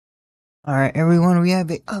Alright everyone, we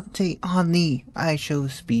have an update on the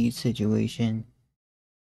ishowspeed situation.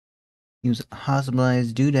 He was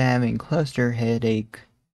hospitalized due to having cluster headache,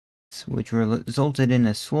 which resulted in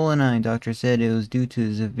a swollen eye. Doctor said it was due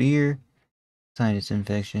to severe sinus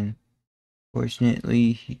infection.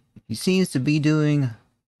 Fortunately, he seems to be doing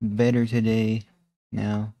better today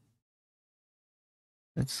now.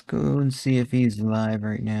 Let's go and see if he's live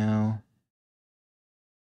right now.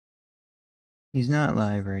 He's not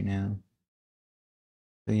live right now.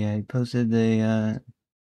 But yeah, he posted the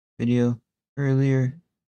video earlier.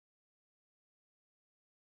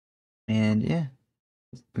 And yeah.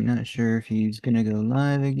 I'm not sure if he's gonna go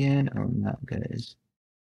live again or not, guys.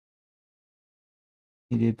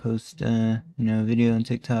 He did post, a video on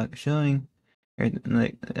TikTok showing, or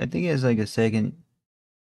like, I think he has like a second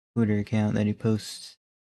Twitter account that he posts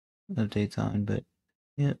updates on, but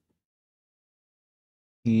yeah,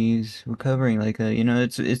 he's recovering. Like,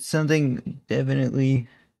 it's something definitely,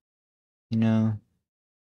 you know,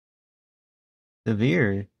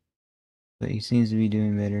 severe, but he seems to be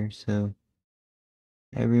doing better. So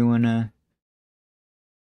everyone,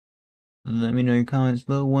 let me know your comments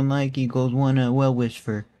below. One like equals one well wish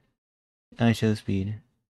for iShowSpeed.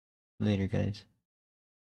 Later, guys.